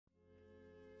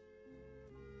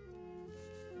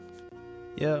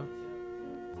Yeah.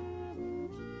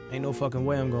 Ain't no fucking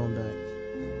way I'm going back.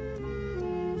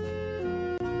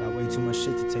 Got way too much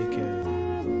shit to take care of.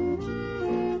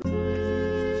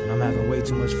 And I'm having way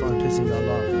too much fun pissing y'all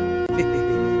off.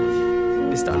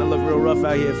 It's starting to look real rough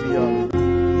out here for y'all.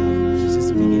 It's just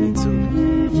the beginning too.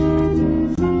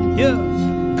 Yeah,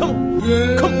 come on,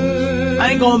 come on.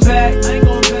 I ain't going back, I ain't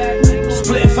going back.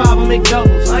 Splitting 5, I make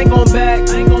doubles. I ain't going back,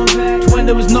 I ain't going back. To when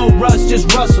there was no Russ,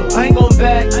 just Russell. I ain't going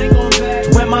back, I ain't going back. To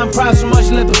when mine pride so much,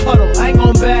 let the puddle. I ain't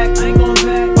going back, I ain't going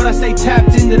back. But I stay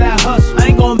tapped into that hustle. I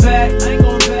ain't going back, I ain't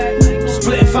going back.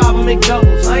 Splitting 5, I make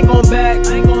doubles. I ain't going back,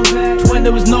 I ain't going back. To when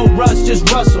there was no Russ, just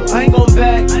Russell. I ain't going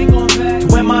back, I ain't going back. To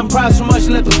when mine pride so much,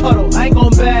 let the puddle. I ain't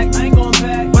going back, I ain't going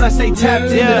back. But I stay tapped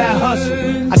into that hustle.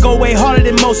 I go way harder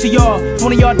than most of y'all. If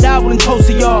one of y'all die, wouldn't toast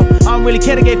to y'all. I don't really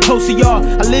care to get close to y'all.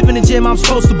 I live in the gym, I'm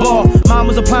supposed to ball. Mom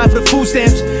was applying for the food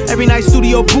stamps. Every night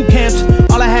studio boot camps.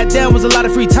 All I had then was a lot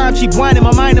of free time. She blinded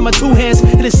my mind and my 2 hands.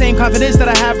 And the same confidence that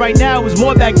I have right now was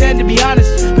more back then, to be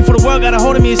honest. Before the world got a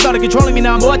hold of me and started controlling me,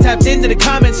 now I'm more tapped into the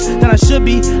comments than I should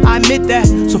be. I admit that.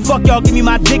 So fuck y'all, give me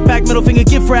my dick back. Middle finger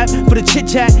gift wrap for the chit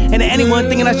chat. And to anyone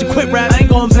thinking I should quit rap, I ain't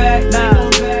going back,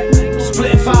 nah.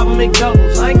 Splitting 5, I make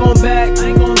doubles. I ain't going back, I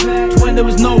ain't going back. To when there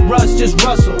was no Russ, just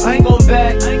Russell. I ain't going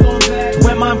back, I ain't going back. To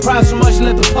when mine pride so much,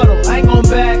 let the puddle. I ain't going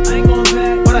back, I ain't going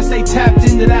back. But I stay tapped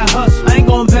into that hustle. I ain't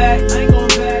going back, I ain't going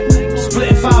back.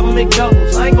 Splitting 5, I make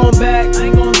doubles. I ain't going back, I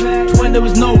ain't going back. To when there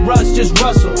was no Russ, just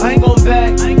Russell. I ain't going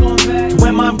back, I ain't going back. To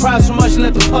when mine pride so much,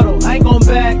 let the puddle. I ain't going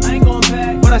back, I ain't going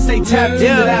back. But I stay tapped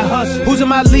into that hustle. Who's in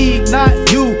my league?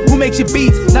 Not you. Who makes your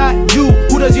beats? Not you.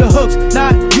 Who does your hooks?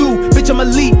 Not you. Bitch, I'm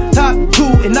elite, top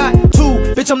 2 and not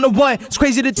 2. Bitch, I'm the one. It's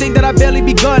crazy to think that I barely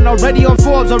begun. Already on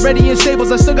Forbes, already in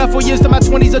stables. I still got 4 years till my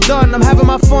 20s are done. I'm having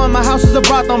my fun, my house is a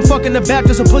brothel. I'm fucking the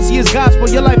Baptist, a pussy is gospel.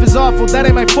 Your life is awful, that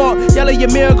ain't my fault. Yell at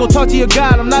your mirror, go talk to your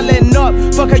God. I'm not letting up,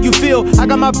 fuck how you feel. I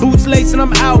got my boots laced and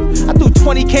I'm out. I threw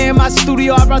 20K in my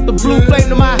studio, I brought the blue flame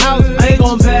to my house. I ain't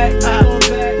going back, I ain't going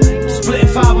back. Splitting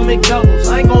 5, I make doubles.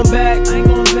 I ain't going back, I ain't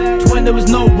going back. To when there was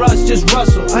no Russ, just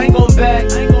Russell. I ain't going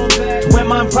back, I ain't going back. To when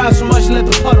mine pride so much, let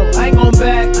the puddle. I ain't going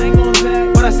back, I ain't going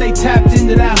back. But I stay tapped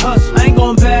into that hustle. I ain't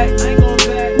going back, I ain't going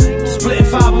back. Splitting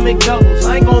 5, I make doubles.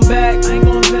 I ain't going back, I ain't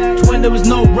going back. To when there was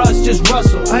no Russ, just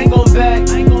Russell. I ain't going back,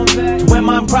 I ain't going back. To when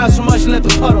mine pride so much, let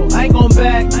the puddle. I ain't going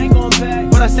back, I ain't going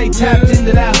back. But I stay tapped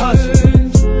into that hustle.